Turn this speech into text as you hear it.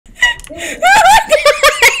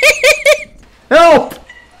Help!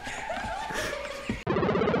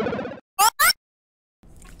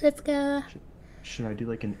 Let's go. Should I do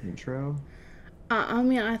like an intro? I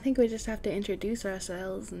mean, I think we just have to introduce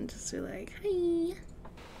ourselves and just be like, hi.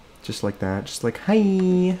 Just like that. Just like,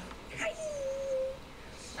 hi. Hi.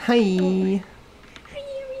 Hi. Hi,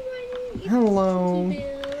 everyone. Hello.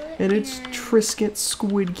 Bill, And it's Trisket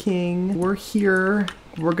Squid King. We're here.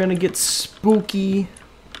 We're gonna get spooky.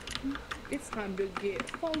 It's time to get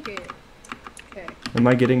funky. Okay. Am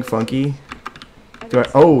I getting funky?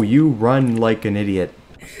 Oh, you run like an idiot.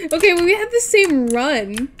 Okay, well, we had the same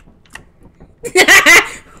run.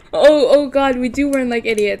 oh god, we do run like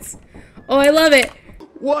idiots. Oh, I love it.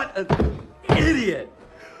 What an idiot!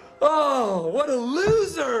 Oh, what a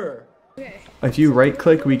loser! Okay. If you right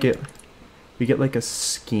click, we get like a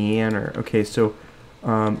scanner. Okay, so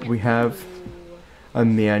we have a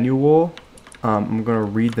manual. I'm gonna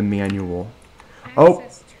read the manual. Oh.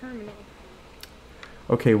 Access terminal.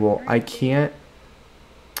 Okay, well I can't.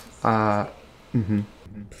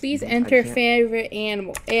 Please enter favorite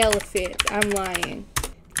animal. Elephant. I'm lying.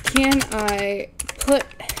 Can I put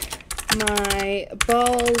my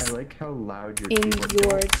balls I like how loud your in keyboard.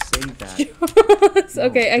 your Don't say that.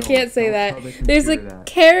 Okay, I don't- can't say don't that. tell the There's a computer that.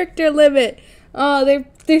 character limit. Oh,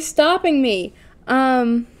 they're stopping me.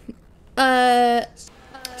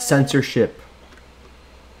 Censorship.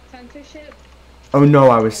 Censorship? Oh no,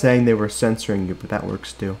 I was saying they were censoring you, but that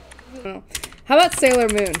works too. Oh. How about Sailor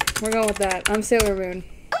Moon? We're going with that. I'm Sailor Moon.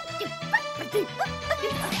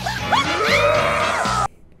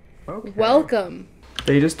 Okay. Welcome.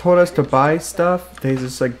 They just told us to buy stuff. They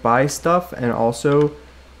just like buy stuff, and also,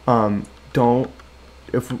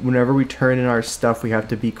 whenever we turn in our stuff, we have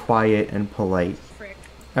to be quiet and polite. Frick.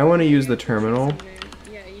 I want to use the terminal.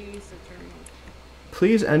 Yeah, you use the terminal.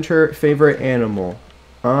 Please enter favorite animal.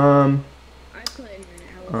 I put in an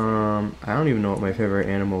elephant. I don't even know what my favorite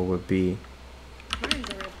animal would be. Mine's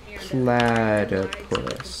a panda.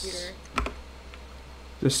 Platypus.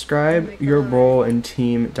 Describe your role in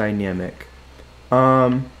team dynamic.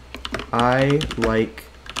 I like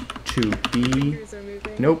to be.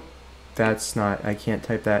 Nope, that's not. I can't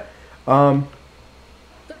type that. Got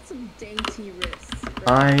some dainty wrists. Right?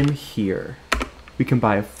 I'm here. We can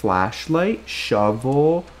buy a flashlight,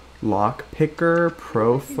 shovel, lock picker,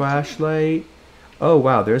 pro flashlight. Oh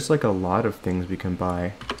wow, there's like a lot of things we can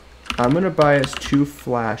buy. I'm gonna buy us 2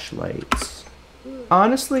 flashlights.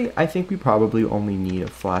 Honestly, I think we probably only need a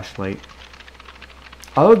flashlight.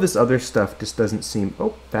 All of this other stuff just doesn't seem...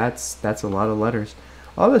 Oh, that's a lot of letters.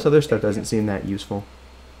 All this other stuff doesn't seem that useful.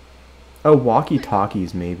 Oh,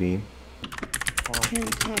 walkie-talkies maybe. Can I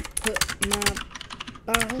put my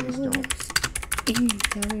balls in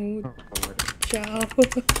your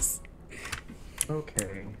jaws?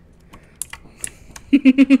 Okay.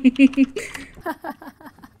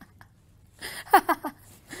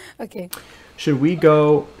 Okay. Should we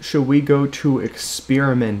go to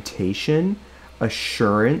experimentation,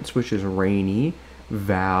 assurance, which is rainy,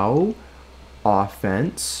 vow,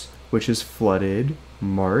 offense, which is flooded,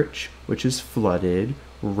 march, which is flooded,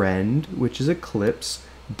 rend, which is eclipse,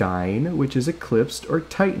 dine, which is eclipsed, or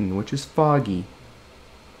tighten, which is foggy?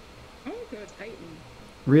 I'm gonna go Titan.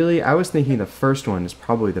 Really? I was thinking the first one is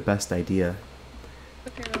probably the best idea.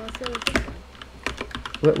 Okay, well, let's go with this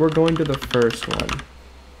one. We're going to the first one.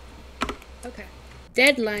 Okay.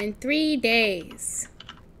 Deadline 3 days.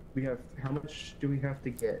 We have, how much do we have to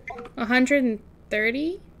get?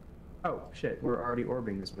 130? Oh, shit, we're already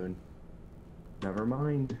orbiting this moon. Never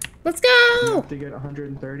mind. Let's We go! have to get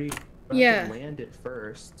 130. But I Yeah. have to land it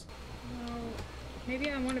first. No. Maybe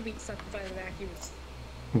I want to be sucked by the vacuums.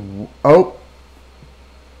 Oh!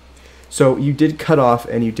 So you did cut off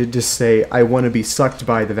and you did just say, I want to be sucked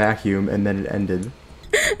by the vacuum, and then it ended.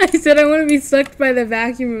 I said I want to be sucked by the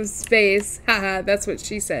vacuum of space. Haha, that's what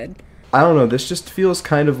she said. I don't know, this just feels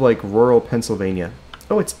kind of like rural Pennsylvania.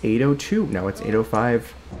 Oh, it's 8:02. Now it's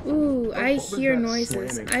 8:05. Ooh, I what was hear that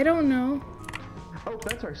noises. slamming? I don't know. Oh,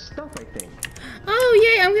 that's our stuff, I think. Oh,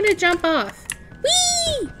 yay, I'm gonna jump off.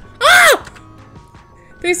 Whee! Oh!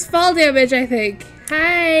 There's fall damage, I think.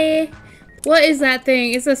 Hi. What is that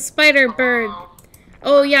thing? It's a spider bird.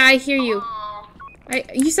 Oh, yeah, I hear you.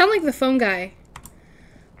 You sound like the phone guy.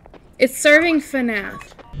 It's serving FNAF.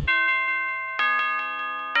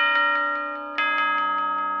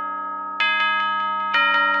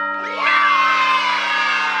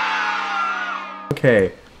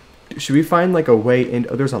 Okay. Should we find like a way in?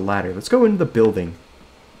 Oh, there's a ladder. Let's go into the building.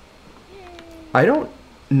 I don't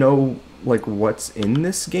know like what's in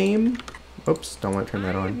this game. Oops, don't want to turn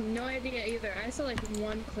that I have on. no idea either. I saw like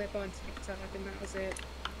one clip on TikTok and that was it.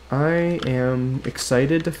 I am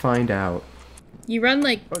excited to find out. You run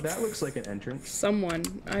like Oh, that looks like an entrance. someone.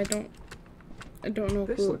 I don't know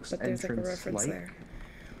This who, looks but there's like a reference entrance-like. there.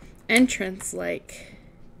 Entrance like.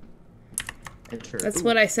 Enter. That's Ooh.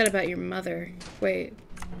 what I said about your mother. Wait.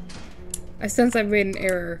 I sense I've made an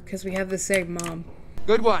error because we have the same mom.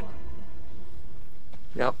 Good one.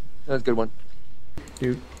 Yep, that's a good one.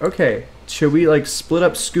 Dude. Okay, should we like split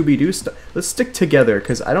up Scooby-Doo stuff? Let's stick together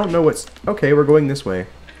because I don't know what's. Okay, we're going this way.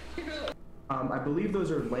 I believe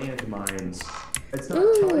those are landmines. It's not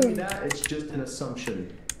telling me that. It's just an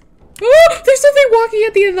assumption. Oh, there's something walking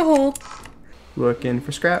at the end of the hall. Looking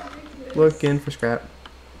for scrap. Looking for scrap.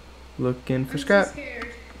 Looking for scrap.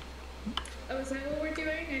 Oh, is that what we're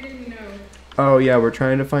doing? I didn't know. Oh yeah, we're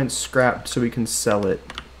trying to find scrap so we can sell it.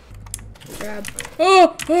 Grab.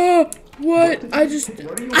 Oh, what? What I did you just, pick?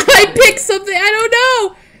 What are you I doing? picked something. I don't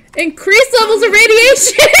know. Increased levels of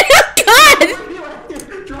radiation. God.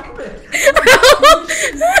 Drop it.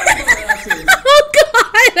 Oh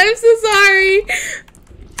God, I'm so sorry.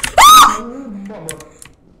 Mama,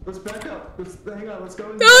 let's back up. Let's hang on. Let's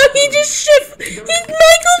go. Oh, he just shift. He's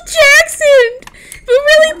Michael Jackson, but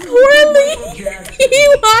really poorly.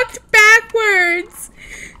 He walked backwards.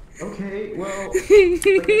 Okay, well, I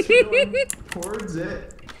guess we're going towards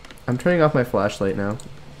it. I'm turning off my flashlight now.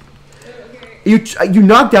 You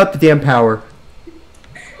knocked out the damn power.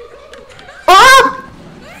 Ah!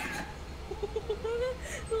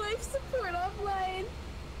 Life support offline.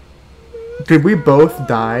 Did we both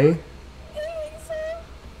die?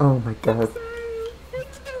 Oh my god.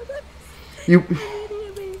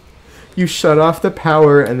 You shut off the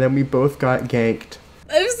power and then we both got ganked.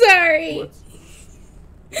 I'm sorry.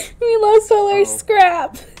 We lost all our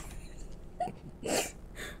scrap.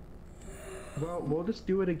 Well, we'll just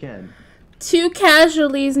do it again. 2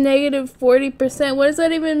 casualties, negative 40%. What does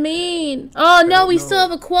that even mean? Oh no, we still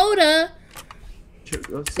have a quota.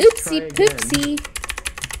 Let's just try Oopsie again. poopsie.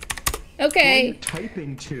 What are Okay, you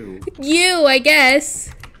typing to? you, I guess.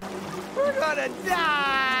 We're gonna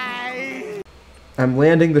die! I'm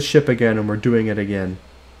landing the ship again and we're doing it again.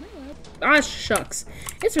 Ah, shucks.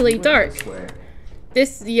 It's really dark. This way.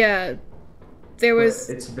 This, yeah. There But was.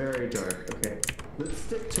 it's very dark. Okay. Let's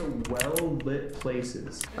stick to well-lit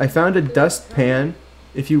places. I found a dustpan.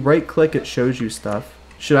 If you right-click, it shows you stuff.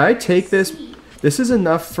 Should I take this? This is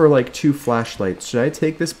enough for like 2 flashlights. Should I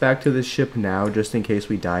take this back to the ship now, just in case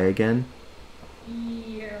we die again?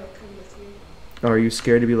 Yeah, I'll come with you. Oh, are you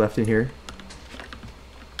scared to be left in here?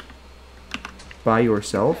 By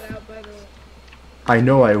yourself? Cut out by the- I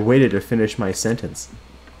know I waited to finish my sentence.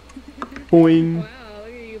 Boing. Wow,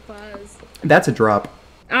 look at you pause. That's a drop.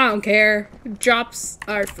 I don't care. Drops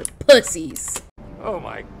are for pussies. Oh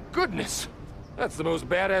my goodness! That's the most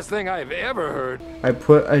badass thing I've ever heard. I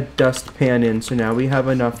put a dustpan in, so now we have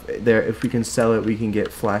enough there. If we can sell it, we can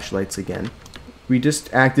get flashlights again. We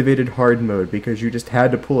just activated hard mode because you just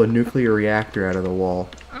had to pull a nuclear reactor out of the wall.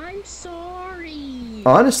 I'm sorry.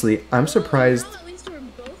 Honestly, I'm surprised. Well, at least we're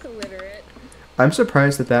both illiterate. I'm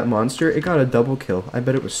surprised that that monster, it got a double kill. I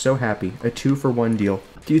bet it was so happy. A 2-for-1 deal.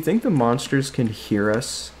 Do you think the monsters can hear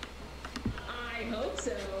us? I hope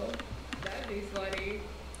so. That'd be funny.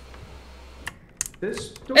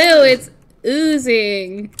 This Ew, it's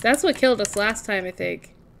oozing. That's what killed us last time, I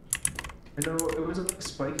think. I know, it was a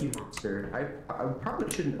spiky monster. I probably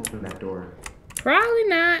shouldn't open that door. Probably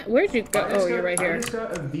not. Where'd you go? Oh, you're right I here. just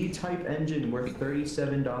got a V-type engine worth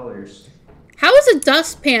 $37. How is a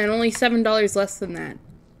dustpan only $7 less than that?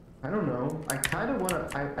 I don't know. I kind of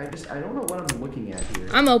want to. I don't know what I'm looking at here.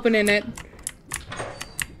 I'm opening it.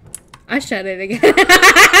 I shut it again.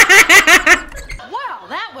 Wow,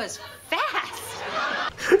 that was fast.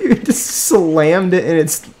 You just slammed it and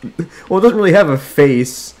it's. Well, it doesn't really have a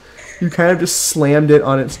face. You kind of just slammed it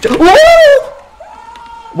on its. Whoa!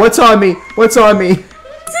 What's on me? What's on me? It's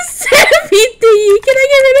a centipede thingy. Can I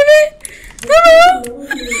get rid of it? Hello?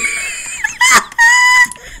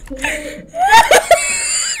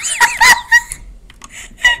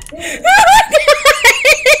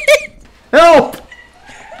 Help!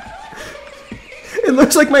 It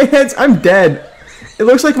looks like my head's. I'm dead. It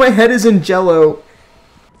looks like my head is in jello.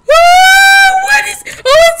 Oh, what is?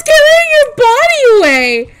 Oh, it's carrying your body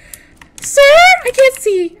away, sir. I can't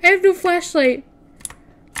see. I have no flashlight.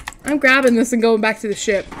 I'm grabbing this and going back to the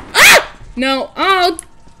ship. Ah! No. Oh,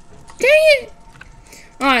 dang it.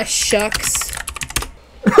 Ah, shucks.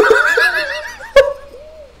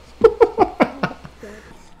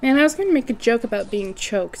 Man, I was going to make a joke about being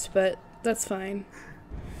choked, but that's fine.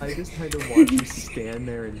 I just had to watch you stand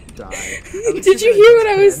there and die. Did you hear what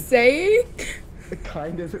I was saying?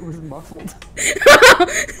 Kind of, it was muffled.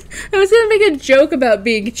 I was gonna make a joke about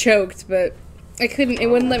being choked, but I couldn't. It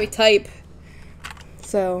wouldn't let me type.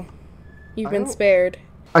 So, you've been spared.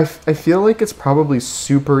 I feel like it's probably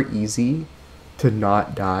super easy to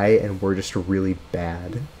not die, and we're just really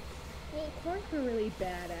bad. Well, of course we're really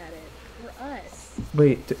bad at it. For us.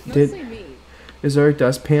 Wait, Mostly me. is our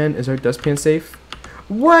dustpan safe?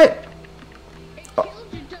 What? It killed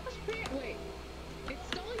your dustpan? Wait. It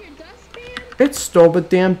stole your dustpan? It stole the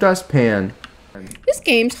damn dustpan. This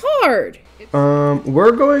game's hard.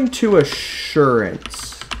 We're going to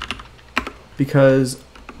assurance because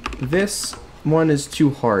this one is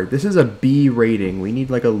too hard. This is a B rating. We need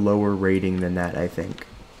like a lower rating than that, I think,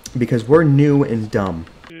 because we're new and dumb.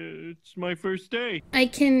 It's my first day. I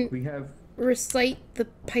can We have recite the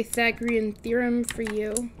Pythagorean theorem for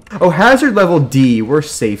you. hazard level D. We're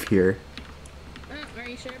safe here. Are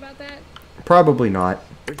you sure about that? Probably not.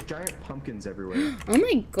 There's giant pumpkins everywhere. Oh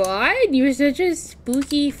my god, you're such a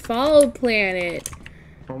spooky fall planet.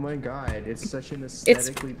 Oh my god, it's such an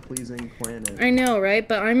aesthetically pleasing planet. I know, right?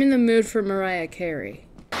 But I'm in the mood for Mariah Carey.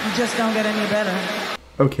 You just don't get any better.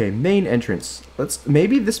 Okay, main entrance.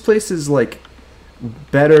 Maybe this place is like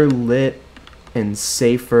better lit and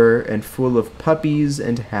safer and full of puppies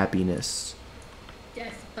and happiness.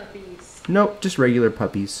 Death puppies. Nope, just regular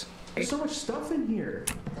puppies. There's so much stuff in here.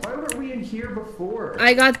 Why weren't we in here before?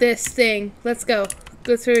 I got this thing. Let's go.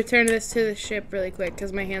 Let's return this to the ship really quick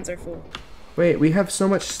because my hands are full. Wait, we have so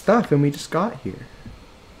much stuff and we just got here.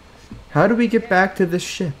 How do we get back to this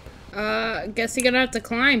ship? Guess you're gonna have to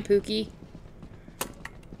climb, Pookie.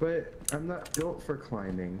 But I'm not built for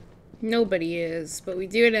climbing. Nobody is, but we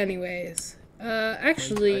do it anyways.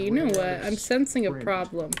 Actually, you know what? I'm sensing a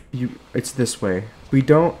problem. It's this way. We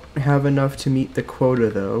don't have enough to meet the quota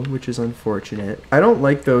though, which is unfortunate. I don't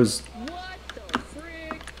like those. What the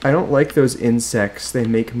frick? I don't like those insects. They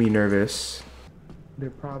make me nervous. They're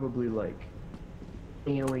probably like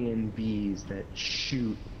alien bees that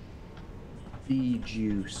shoot bee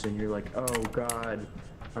juice, and you're like, oh god,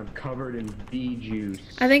 I'm covered in bee juice.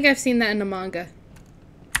 I think I've seen that in a manga.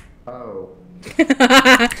 Oh.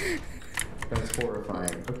 That's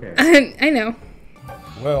horrifying. Okay. I know.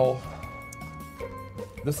 Well,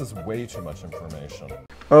 this is way too much information.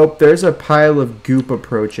 Oh, there's a pile of goop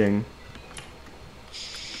approaching.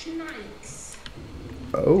 Snipes.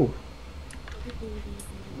 Oh.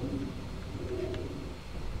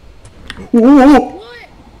 Whoa! What?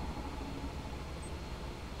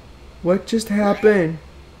 What just happened?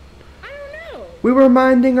 I don't know. We were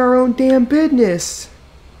minding our own damn business.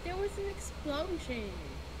 There was an explosion.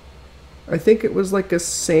 I think it was like a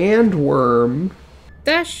sandworm.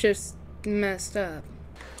 That's just messed up.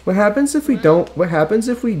 What happens if we don't? What happens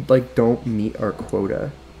if we like don't meet our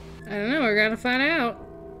quota? I don't know. We're gonna find out.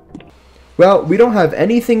 Well, we don't have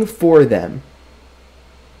anything for them.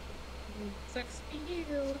 Sucks for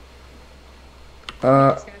you.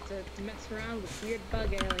 Uh, Just got to mess around with weird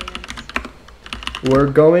bug aliens. we're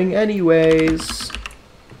going anyways.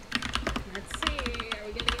 Let's see. Are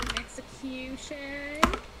we gonna get an execution?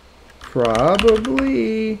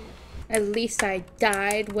 Probably. At least I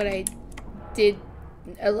died when I did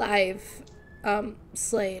alive.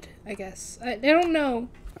 Slayed, I guess. I don't know.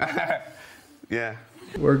 Yeah.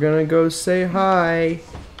 We're gonna go say hi.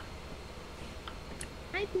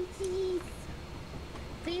 Hi, Pookies.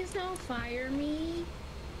 Please don't fire me.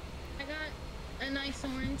 I got a nice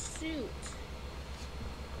orange suit.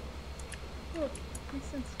 Oh, my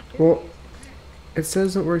sensitivity Well, is back. it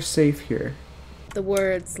says that we're safe here. The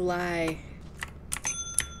words lie.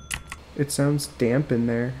 It sounds damp in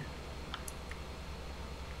there.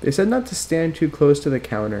 They said not to stand too close to the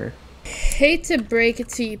counter. Hate to break it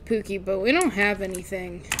to you, Pookie, but we don't have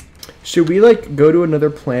anything. Should we like go to another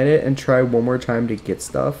planet and try one more time to get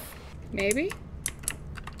stuff? Maybe?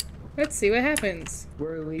 Let's see what happens.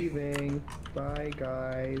 We're leaving. Bye,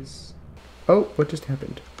 guys. Oh, what just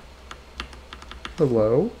happened?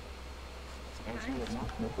 Hello?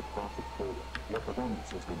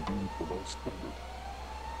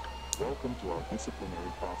 Welcome to our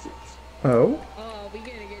disciplinary process. Oh? Oh, we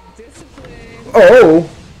gonna get disciplined. Oh!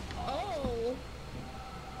 Oh!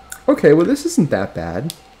 Okay, well this isn't that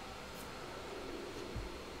bad.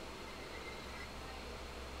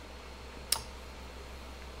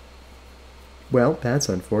 Well, that's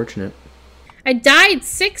unfortunate. I died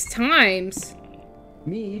 6 times.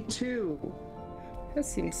 Me too. That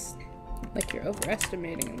seems like you're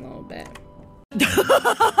overestimating a little bit.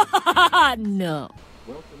 No.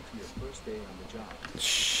 Welcome to your first day on the job.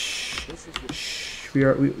 Shh. Shh.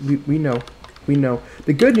 We know. We know.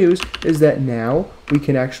 The good news is that now we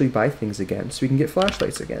can actually buy things again, so we can get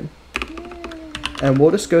flashlights again. and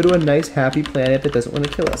we'll just go to a nice, happy planet that doesn't want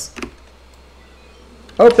to kill us.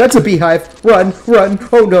 Oh, that's a beehive! Run! Run!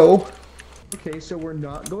 Oh no! Okay, so we're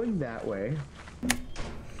not going that way.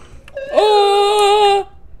 Oh!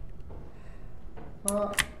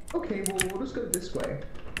 Okay, well, we'll just go this way.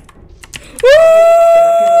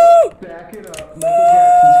 Woo! Back it up. Michael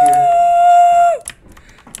Jackson's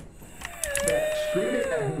here. Scream it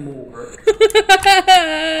at him will work.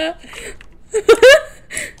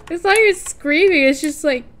 It's not even screaming, it's just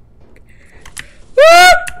like... Woo!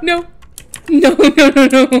 No. No, no,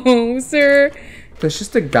 no, no, sir. That's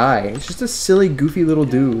just a guy. It's just a silly, goofy little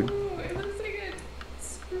dude. Ooh, it looks like a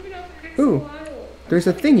screwed up Ooh, axolotl. there's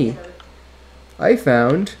a thingy. I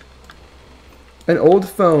found an old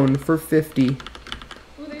phone for 50. Ooh,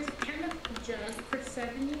 there's a chemical jug for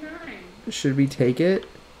 79. Should we take it?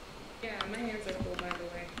 Yeah, my hands are full, by the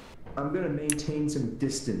way. I'm gonna maintain some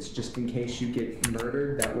distance just in case you get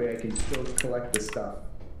murdered. That way I can still collect the stuff.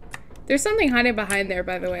 There's something hiding behind there,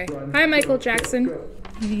 by the way. Run, Hi, Michael go, Jackson. go,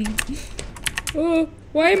 go. Oh,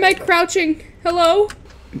 why am I crouching? Hello?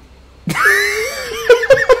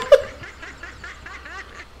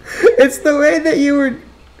 It's the way that you were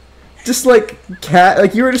just like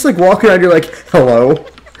you were just like walking around, you're like, hello?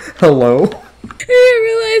 Hello? I didn't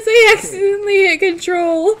realize I accidentally hit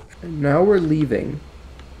control. And now we're leaving.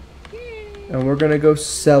 And we're gonna go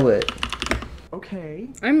sell it. Okay.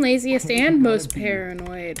 I'm laziest and most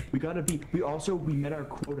paranoid. We gotta be, we met our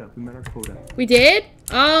quota. We did?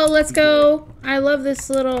 Oh, let's go. I love this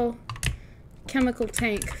little chemical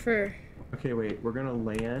tank for Okay, wait, we're gonna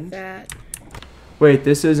land. that. Wait,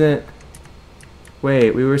 this isn't...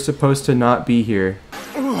 Wait, we were supposed to not be here.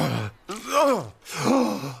 Where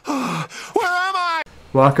am I?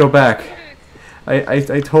 Well, go back.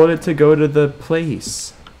 I told it to go to the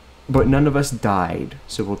place. But none of us died,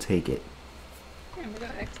 so we'll take it. Yeah, we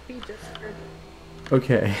got XP just for...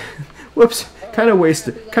 Okay. Whoops. Kind of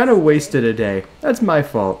wasted a day. That's my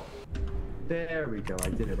fault. There we go. I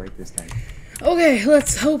did it right this time. Okay,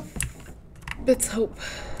 let's hope. Let's hope.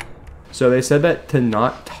 So they said that to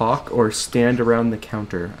not talk or stand around the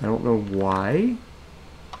counter. I don't know why,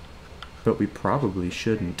 but we probably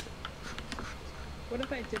shouldn't. What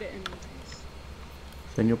if I did it anyways?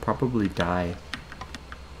 Then you'll probably die.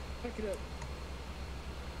 Look it up.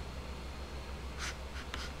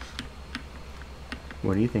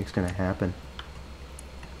 What do you think's gonna happen?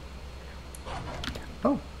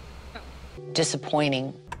 Oh.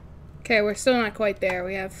 Disappointing. Okay, we're still not quite there.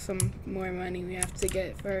 We have some more money we have to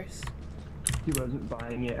get first. He wasn't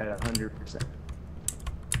buying it at 100%.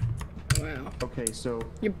 Wow. Okay, so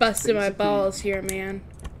You're busting my basically- balls here, man.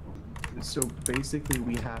 so basically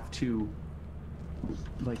we have to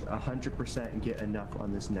like 100% get enough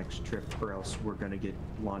on this next trip, or else we're gonna get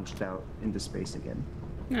launched out into space again.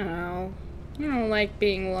 No. I don't like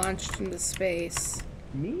being launched into space.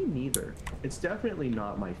 Me neither. It's definitely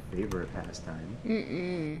not my favorite pastime.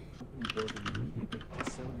 Mm-mm.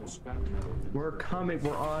 We're coming.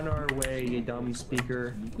 We're on our way, you dumb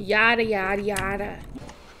speaker. Yada, yada, yada.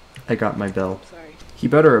 I got my bell. Sorry. He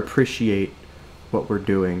better appreciate what we're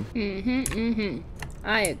doing. Mm-hmm, mm-hmm.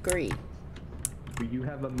 I agree. You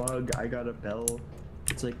have a mug, I got a bell.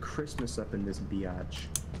 It's like Christmas up in this biatch.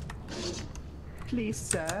 Please,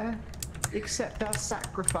 sir, accept our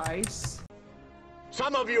sacrifice.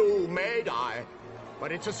 Some of you may die,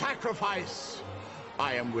 but it's a sacrifice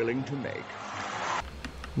I am willing to make.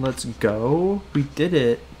 Let's go. We did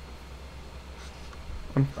it.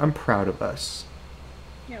 I'm proud of us.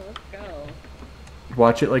 Yeah, let's go.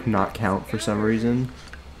 Watch it like not count for some reason.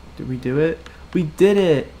 Did we do it? We did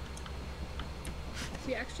it!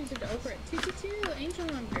 We actually did over it. 222 angel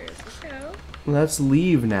numbers. Let's go. Let's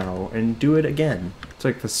leave now and do it again. It's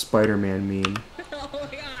like the Spider-Man meme. Oh my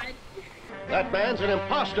god. That man's an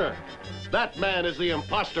imposter. That man is the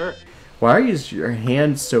imposter. Why is your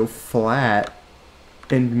hand so flat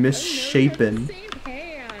and misshapen? Same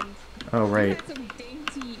hand. Oh, right. You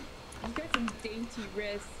got some dainty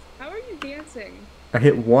wrists. How are you dancing? I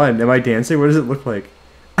hit 1. Am I dancing? What does it look like?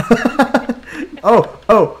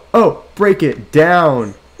 Oh, break it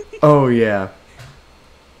down. Oh, yeah.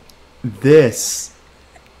 This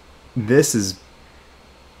is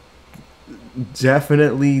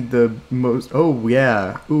definitely the most, oh,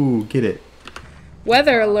 yeah. Ooh, get it.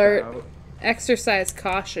 Weather alert. Exercise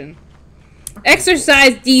caution.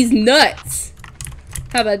 Exercise these nuts.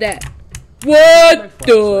 How about that? What I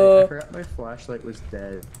the? forgot my flashlight was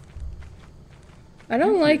dead. I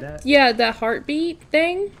don't like, that? yeah, that heartbeat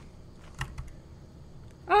thing.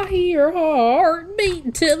 I hear a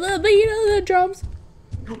heartbeat to the beat of the drums.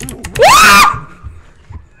 Ah!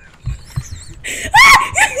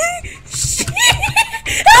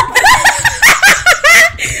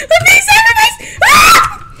 I'm being sacrificed!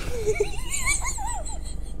 Ah!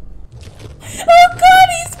 Oh god,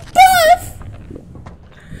 he's buff!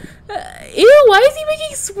 Ew, why is he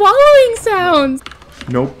making swallowing sounds?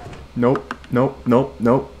 Nope. Nope. Nope. Nope.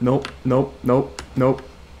 Nope. Nope. Nope. Nope. Nope.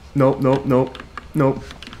 Nope. Nope. Nope. Nope.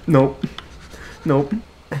 Nope. Nope.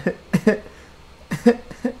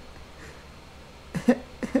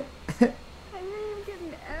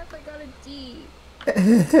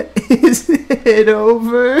 Is it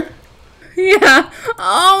over? Yeah.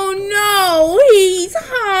 Oh no, he's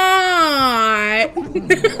hot.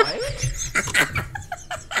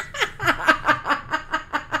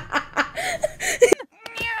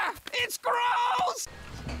 It's gross!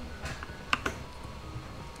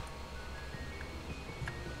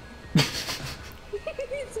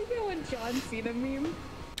 It's like that one John Cena meme.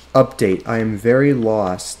 Update. I am very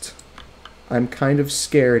lost. I'm kind of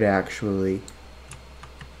scared, actually.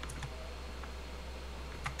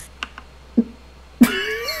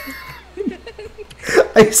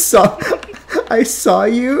 I saw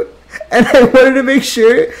you, and I wanted to make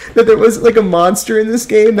sure that there was like a monster in this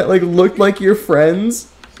game that like looked like your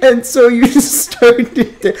friends, and so you just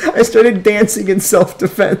I started dancing in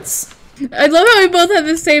self-defense. I love how we both have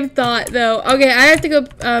the same thought, though. Okay, I have to go,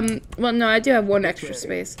 well, no, I do have one extra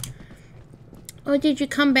space. Oh, did you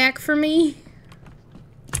come back for me?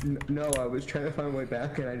 No, I was trying to find my way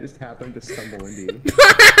back, and I just happened to stumble into you.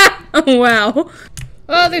 Oh, wow.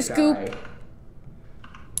 Oh, there's Goop.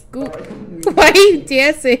 Goop. Why are you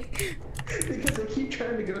dancing? Because I keep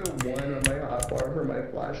trying to go to 1 on my hotbar for my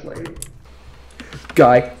flashlight.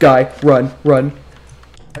 Guy, run.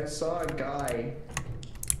 I saw a guy.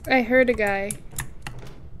 I heard a guy.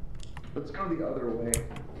 Let's go the other way.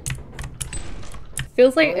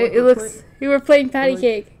 Feels like it looks. We were playing patty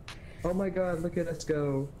cake. Oh my god, look at us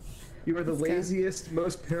go. You are the laziest,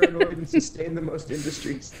 most paranoid, and sustain the most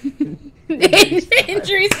industries.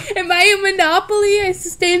 Injuries? Am I a monopoly? I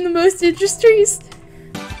sustain the most industries?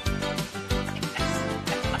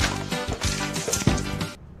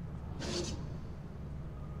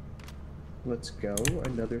 Let's go.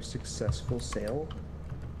 Another successful sale.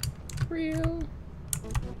 Real.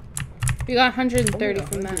 We got 130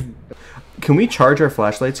 from that. Can we charge our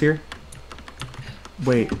flashlights here?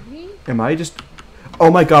 Wait, am I just... Oh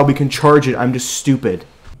my god, we can charge it. I'm just stupid.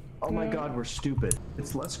 Oh my god, we're stupid.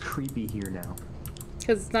 It's less creepy here now.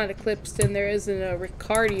 Because it's not eclipsed and there isn't a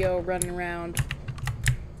Ricardio running around.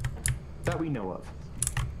 That we know of.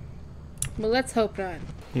 Well, let's hope not.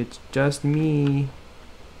 It's just me.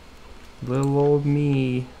 Little old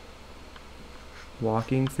me.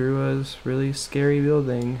 Walking through a really scary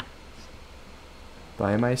building.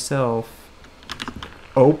 By myself.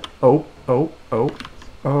 Oh.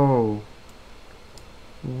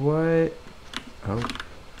 What? Oh.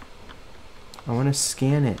 I want to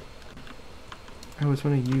scan it. Oh, it's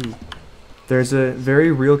one of you. There's a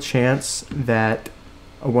very real chance that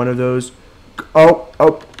one of those... Oh.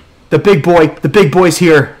 The big boy. The big boy's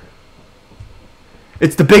here.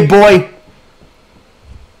 It's the big boy.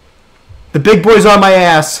 The big boy's on my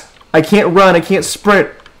ass. I can't run. I can't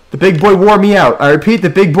sprint. The big boy wore me out. I repeat, the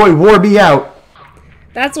big boy wore me out.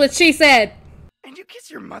 That's what she said. And you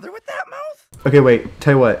kiss your mother with that mouth? Okay, wait.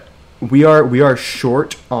 Tell you what. We are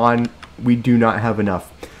short on... We do not have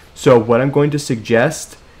enough. So what I'm going to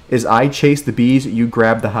suggest is I chase the bees, you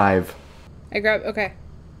grab the hive. Okay.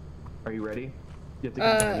 Are you ready? You have to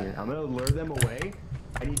come down here. I'm going to lure them away.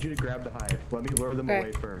 I need you to grab the hive. Let me lure them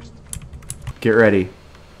away first. Get ready.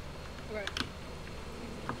 Okay.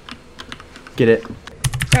 Get it.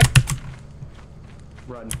 Grab.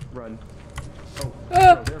 Run.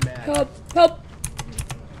 Oh, they're mad. Help.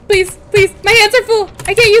 Please. My hands are full.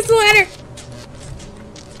 I can't use the ladder.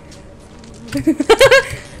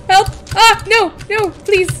 Help. Ah, no.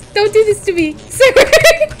 Please, don't do this to me. Sir.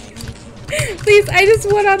 Please, I just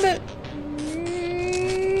went on the...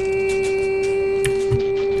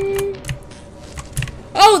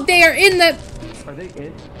 Oh, they are in the... Are they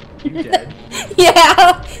in? You dead?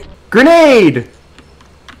 Yeah. Grenade!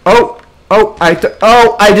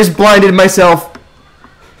 I just blinded myself.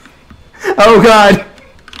 Oh god.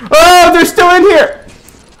 Oh, they're still in here.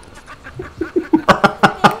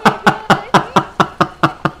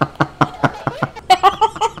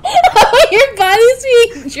 Your body's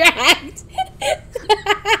being dragged.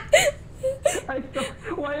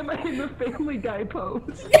 Why am I in the Family Guy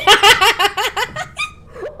pose?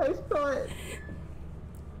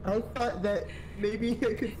 I thought that maybe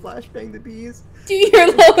I could flashbang the bees. Do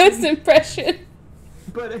your lowest impression.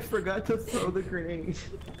 But I forgot to throw the grenade.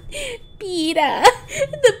 Peter,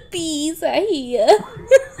 the bees are here.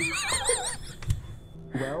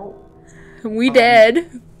 We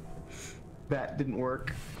did. That didn't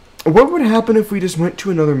work. What would happen if we just went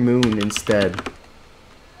to another moon instead?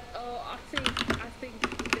 Oh, I think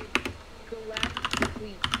the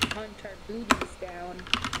galactically hunt our booties down.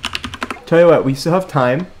 Tell you what, we still have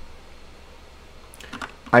time.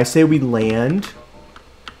 I say we land.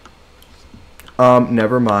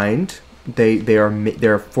 Never mind.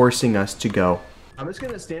 They're forcing us to go. I'm just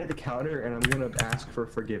gonna stand at the counter and I'm gonna ask for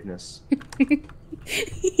forgiveness.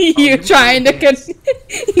 you trying to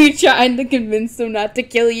convince them not to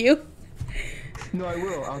kill you? No, I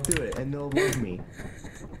will. I'll do it, and they'll love me,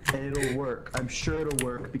 and it'll work. I'm sure it'll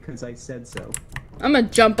work because I said so. I'm gonna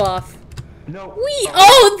jump off. No. Wee!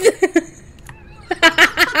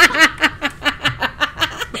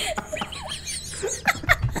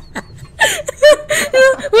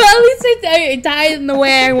 Well, at least I died in the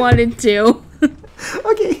way I wanted to.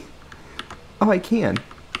 Okay. Oh, I can.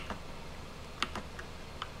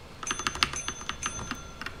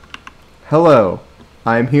 Hello.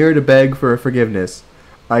 I'm here to beg for forgiveness.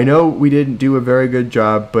 I know we didn't do a very good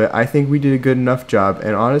job, but I think we did a good enough job,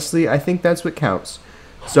 and honestly, I think that's what counts.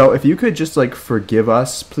 So if you could just, like, forgive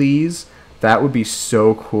us, please, that would be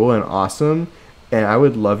so cool and awesome, and I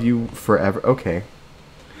would love you forever. Okay.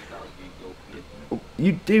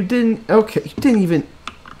 You didn't, okay, you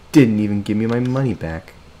didn't even give me my money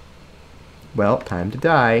back. Well, time to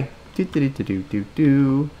die. Do do do do do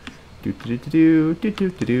do do do do do do do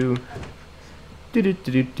do. Do do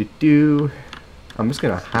do do do. I'm just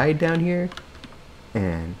gonna hide down here,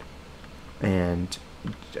 and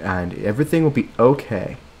everything will be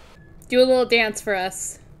okay. Do a little dance for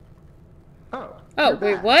us. Oh. Oh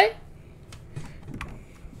wait, what?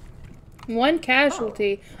 One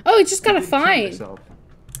casualty. Oh, we just got a fine.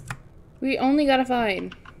 We only got a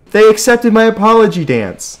fine. They accepted my apology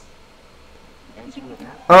dance.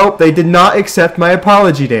 Oh, they did not accept my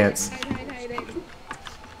apology dance.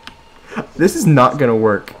 This is not gonna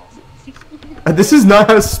work. This is not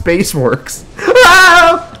how space works.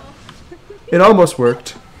 Ah! It almost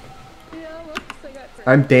worked.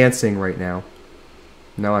 I'm dancing right now.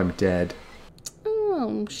 Now I'm dead.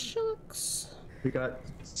 Oh, shucks. We got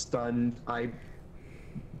stunned. I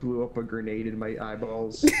blew up a grenade in my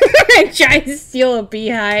eyeballs. I tried to steal a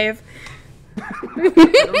beehive. I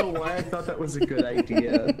don't know why I thought that was a good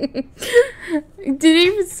idea. Did it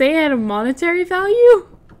even say it had a monetary value?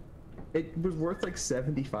 It was worth like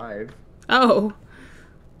 75. Oh.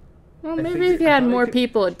 Well, maybe figured- if you I had thought I more could-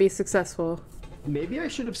 people, it'd be successful. Maybe I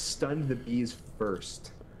should have stunned the bees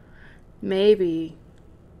first. Maybe.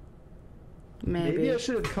 Maybe I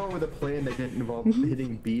should have come up with a plan that didn't involve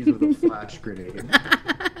hitting bees with a flash grenade.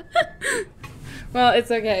 Well,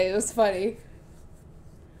 it's okay. It was funny.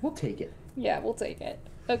 We'll take it. Yeah, we'll take it.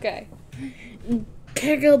 Okay.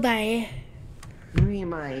 Goodbye.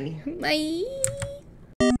 Bye. Bye.